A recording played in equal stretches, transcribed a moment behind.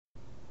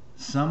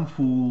Some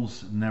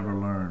fools never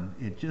learn.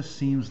 It just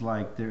seems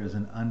like there is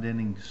an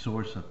unending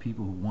source of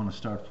people who want to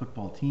start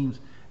football teams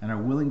and are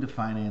willing to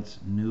finance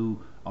new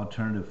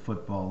alternative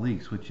football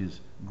leagues, which is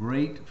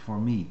great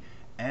for me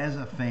as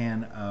a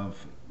fan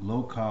of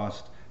low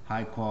cost,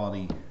 high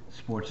quality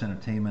sports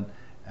entertainment.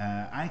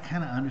 I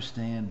kind of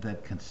understand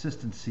that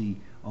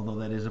consistency, although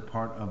that is a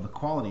part of the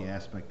quality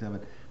aspect of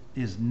it,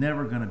 is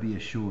never going to be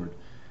assured.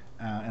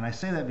 And I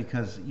say that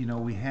because,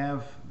 we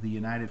have the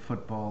United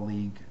Football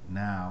League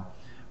now,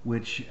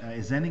 which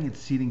is ending its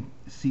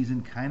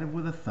season kind of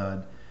with a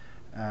thud.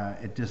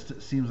 It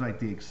just seems like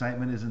the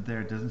excitement isn't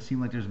there. It doesn't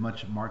seem like there's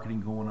much marketing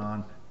going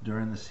on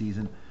during the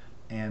season.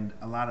 And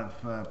a lot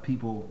of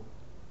people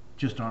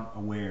just aren't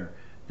aware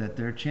that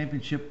their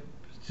championship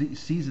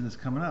season is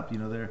coming up.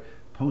 Their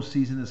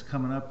postseason is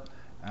coming up.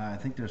 I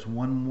think there's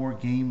one more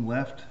game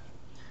left.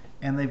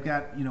 And they've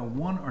got,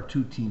 one or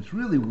two teams,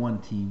 really one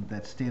team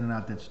that's standing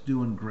out that's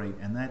doing great,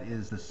 and that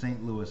is the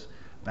St. Louis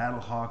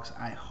Battlehawks.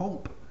 I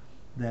hope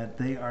that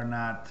they are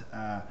not,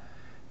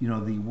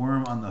 the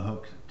worm on the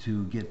hook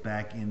to get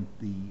back into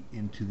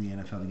the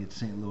NFL, to get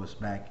St. Louis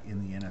back in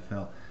the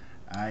NFL.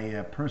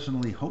 I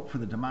personally hope for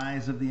the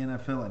demise of the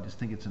NFL. I just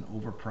think it's an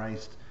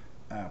overpriced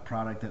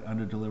product that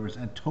underdelivers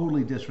and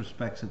totally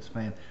disrespects its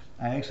fans.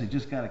 I actually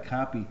just got a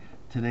copy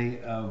today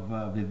of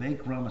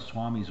Vivek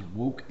Ramaswamy's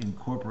Woke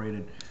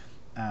Incorporated.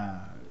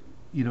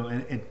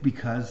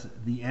 Because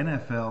the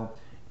NFL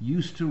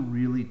used to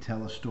really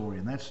tell a story,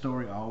 and that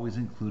story always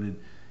included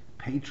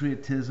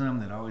patriotism.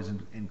 That always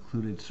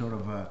included sort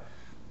of a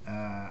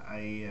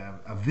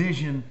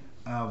vision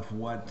of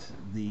what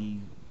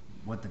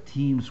the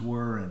teams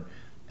were,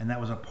 and that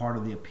was a part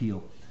of the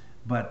appeal.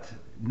 But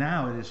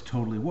now it is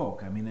totally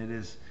woke. I mean, it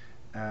is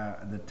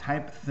the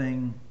type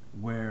thing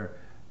where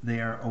they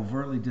are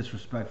overtly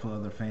disrespectful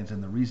of their fans,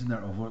 and the reason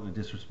they're overtly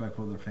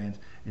disrespectful of their fans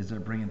is they're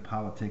bringing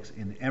politics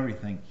into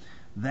everything.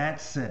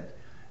 That said,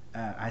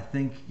 I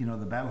think the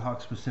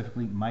Battlehawks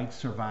specifically might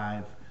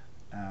survive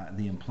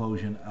the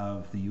implosion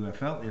of the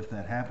UFL if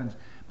that happens.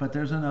 But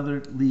there's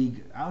another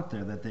league out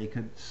there that they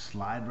could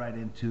slide right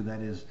into.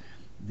 That is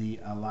the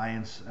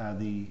Alliance,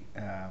 the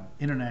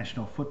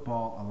International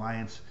Football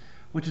Alliance,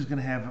 which is going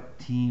to have 5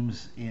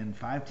 teams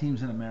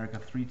in America,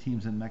 3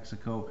 teams in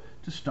Mexico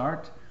to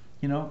start.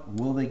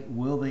 Will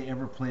they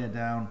ever play it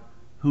down?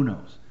 Who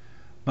knows?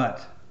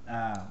 But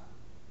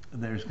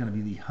there's going to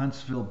be the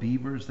Huntsville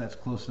Beavers. That's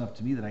close enough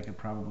to me that I could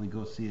probably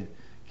go see a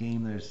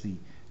game. There's the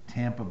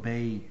Tampa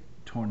Bay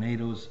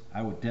Tornadoes.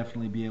 I would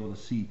definitely be able to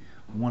see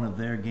one of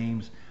their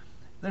games.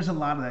 There's a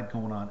lot of that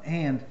going on.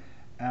 And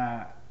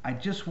I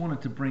just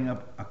wanted to bring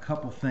up a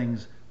couple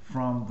things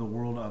from the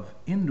world of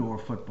indoor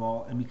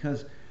football. And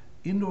because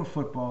indoor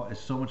football is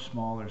so much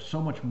smaller,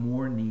 so much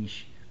more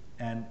niche,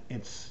 and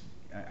it's,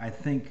 I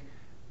think,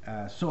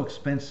 so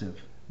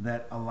expensive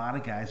that a lot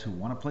of guys who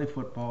want to play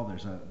football,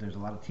 there's a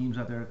lot of teams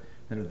out there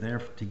that are there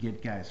to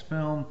get guys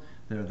film.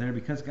 They're there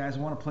because guys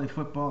want to play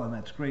football, and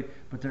that's great.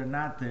 But they're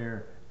not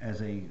there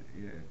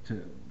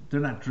they're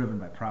not driven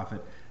by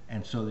profit,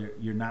 and so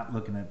you're not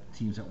looking at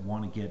teams that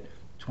want to get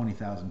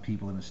 20,000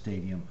 people in a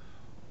stadium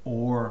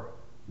or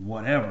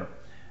whatever.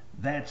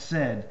 That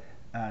said,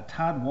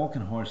 Todd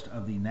Wolkenhorst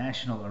of the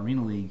National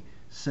Arena League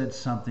said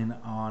something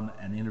on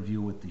an interview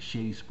with the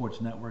Shady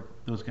Sports Network.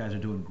 Those guys are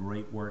doing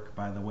great work,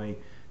 by the way.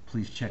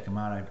 Please check them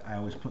out. I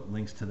always put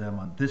links to them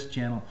on this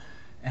channel.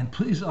 And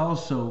please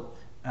also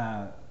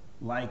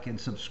like and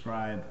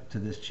subscribe to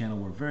this channel.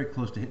 We're very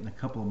close to hitting a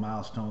couple of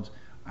milestones.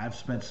 I've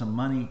spent some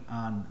money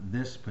on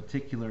this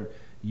particular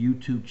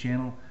YouTube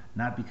channel,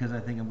 not because I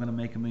think I'm going to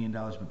make $1 million,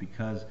 but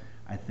because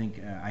I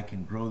think I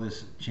can grow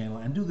this channel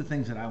and do the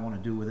things that I want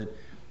to do with it.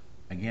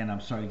 Again, I'm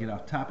sorry to get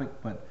off topic,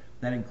 but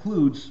that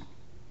includes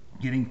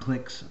getting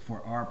clicks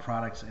for our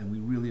products, and we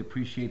really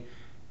appreciate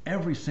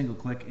every single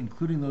click,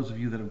 including those of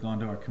you that have gone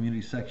to our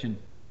community section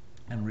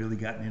and really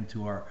gotten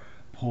into our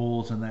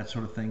polls and that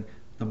sort of thing.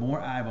 The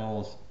more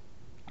eyeballs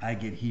I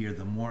get here,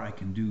 the more I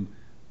can do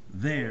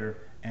there,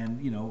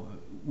 and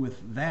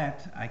with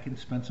that I can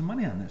spend some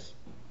money on this.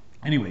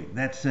 Anyway,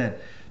 that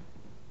said,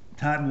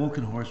 Todd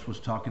Wolkenhorst was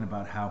talking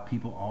about how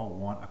people all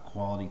want a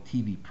quality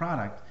TV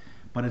product,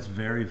 but it's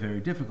very, very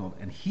difficult.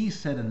 And he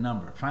said a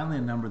number, finally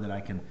a number that I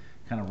can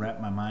kind of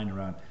wrap my mind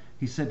around.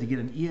 He said to get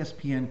an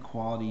ESPN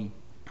quality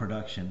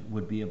production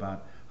would be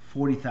about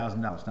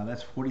 $40,000. Now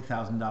that's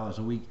 $40,000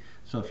 a week.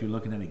 So if you're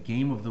looking at a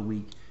game of the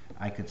week,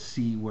 I could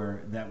see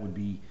where that would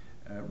be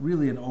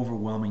really an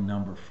overwhelming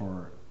number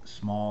for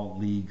small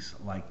leagues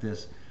like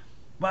this.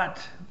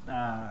 But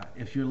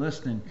if you're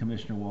listening,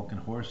 Commissioner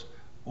Wolkenhorst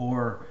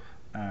or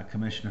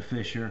Commissioner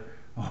Fisher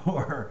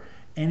or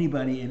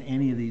anybody in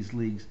any of these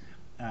leagues,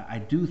 I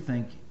do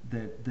think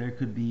that there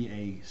could be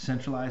a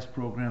centralized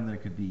program. There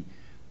could be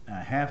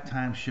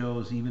halftime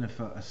shows, even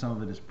if some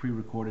of it is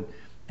pre-recorded,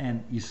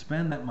 and you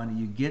spend that money,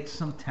 you get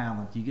some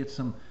talent, you get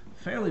some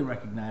fairly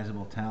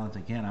recognizable talent.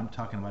 Again, I'm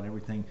talking about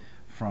everything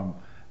from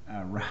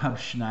Rob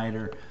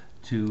Schneider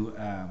to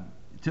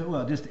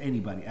well, just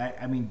anybody.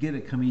 I mean, get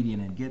a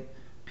comedian and get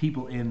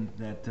people in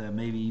that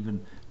maybe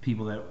even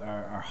people that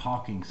are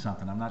hawking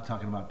something. I'm not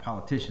talking about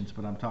politicians,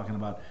 but I'm talking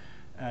about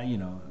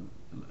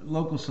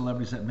local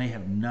celebrities that may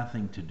have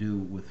nothing to do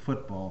with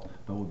football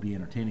but would be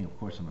entertaining. Of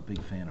course, I'm a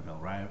big fan of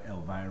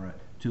Elvira.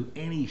 To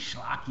any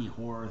schlocky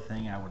horror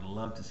thing, I would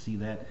love to see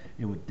that.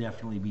 It would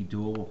definitely be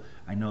doable.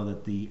 I know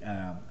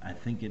that I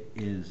think it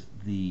is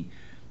the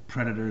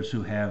Predators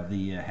who have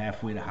the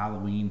halfway to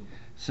Halloween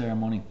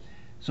ceremony.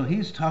 So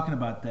he's talking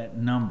about that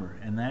number,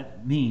 and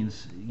that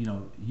means,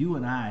 you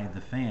and I,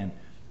 the fan,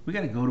 we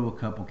got to go to a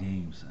couple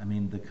games. I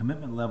mean, the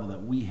commitment level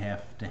that we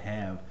have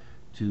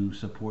to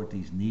support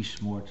these niche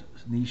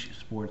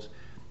sports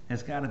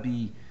has got to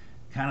be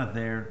kind of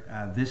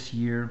there. This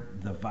year,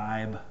 the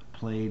Vibe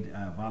played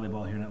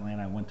volleyball here in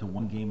Atlanta. I went to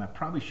one game. I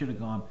probably should have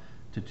gone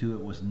to two.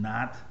 It was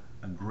not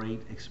a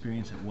great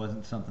experience. It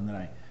wasn't something that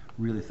I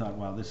really thought,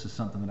 wow, this is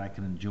something that I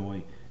can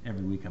enjoy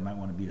every week. I might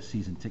want to be a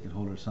season ticket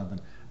holder or something.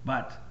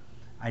 But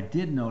I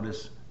did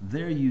notice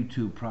their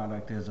YouTube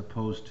product as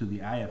opposed to the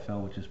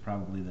IFL, which is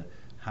probably the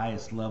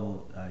highest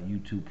level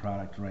YouTube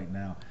product right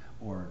now,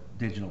 or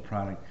digital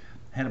product,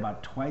 had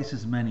about twice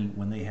as many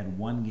when they had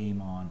one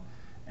game on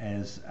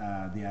as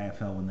the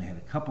IFL when they had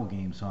a couple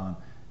games on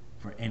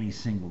for any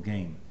single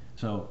game.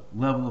 So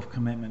level of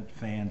commitment,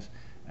 fans,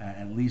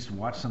 at least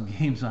watch some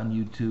games on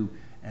YouTube,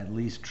 at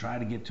least try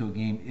to get to a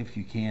game if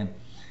you can.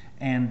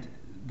 And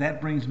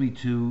that brings me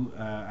to,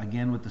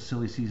 again with the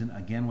silly season,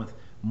 again with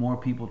more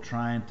people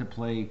trying to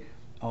play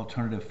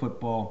alternative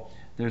football,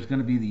 there's going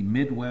to be the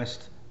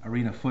Midwest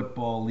Arena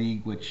Football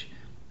League, which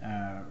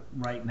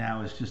right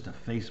now is just a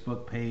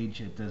Facebook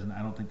page.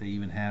 I don't think they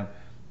even have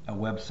a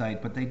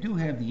website, but they do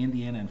have the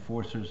Indiana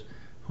Enforcers,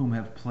 whom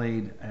have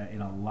played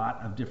in a lot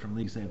of different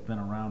leagues. They've been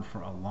around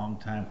for a long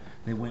time.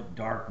 They went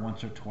dark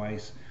once or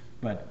twice,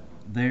 but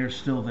they're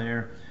still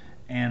there.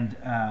 And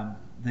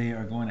they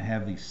are going to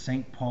have the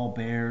St. Paul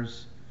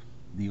Bears,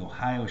 the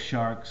Ohio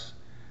Sharks,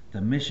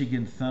 the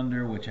Michigan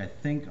Thunder, which I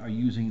think are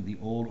using the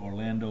old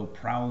Orlando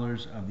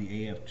Prowlers of the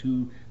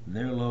AF2,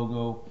 their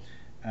logo,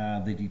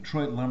 the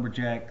Detroit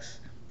Lumberjacks,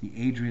 the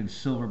Adrian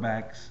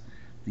Silverbacks,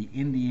 the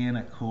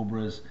Indiana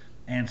Cobras,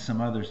 and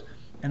some others.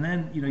 And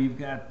then, you've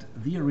got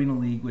the Arena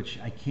League, which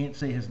I can't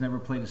say has never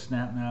played a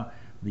snap now.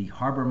 The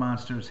Harbor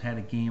Monsters had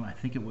a game, I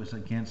think it was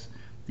against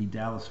the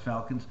Dallas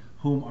Falcons,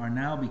 whom are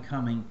now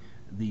becoming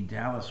the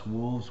Dallas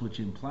Wolves, which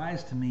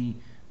implies to me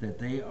that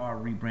they are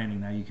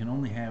rebranding. Now, you can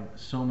only have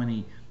so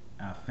many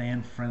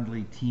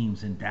fan-friendly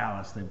teams in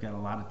Dallas. They've got a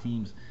lot of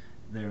teams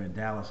there in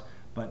Dallas,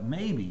 but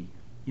maybe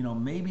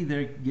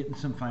they're getting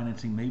some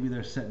financing. Maybe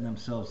they're setting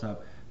themselves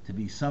up to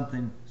be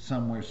something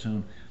somewhere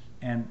soon.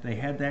 And they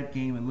had that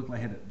game. It looked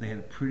like they had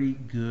a pretty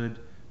good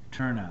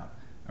turnout,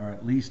 or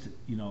at least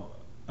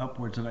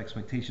upwards of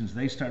expectations.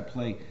 They start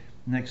play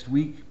next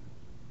week,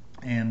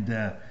 and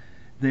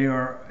they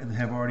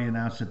have already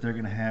announced that they're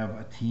going to have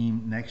a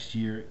team next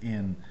year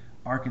in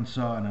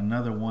Arkansas and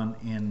another one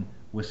in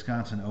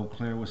Wisconsin, Eau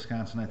Claire,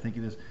 Wisconsin, I think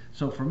it is.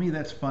 So for me,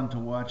 that's fun to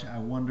watch. I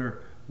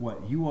wonder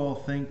what you all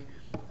think.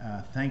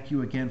 Thank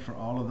you again for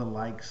all of the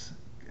likes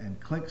and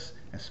clicks,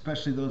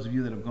 especially those of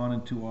you that have gone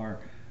into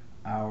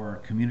our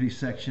community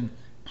section.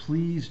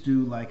 Please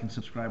do like and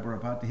subscribe. We're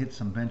about to hit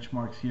some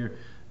benchmarks here.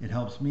 It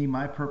helps me.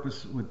 My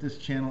purpose with this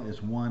channel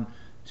is, one,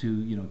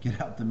 to get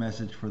out the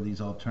message for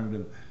these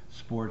alternative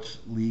sports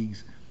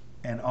leagues,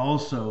 and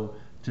also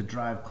to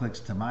drive clicks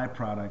to my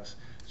products.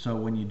 So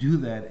when you do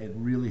that, it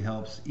really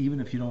helps.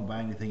 Even if you don't buy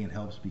anything, it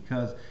helps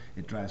because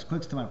it drives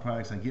clicks to my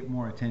products. I get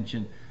more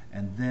attention,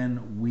 and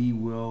then we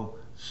will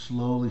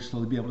slowly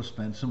be able to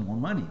spend some more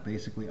money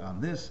basically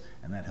on this,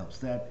 and that helps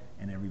that,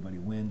 and everybody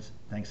wins.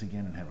 Thanks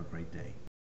again, and have a great day.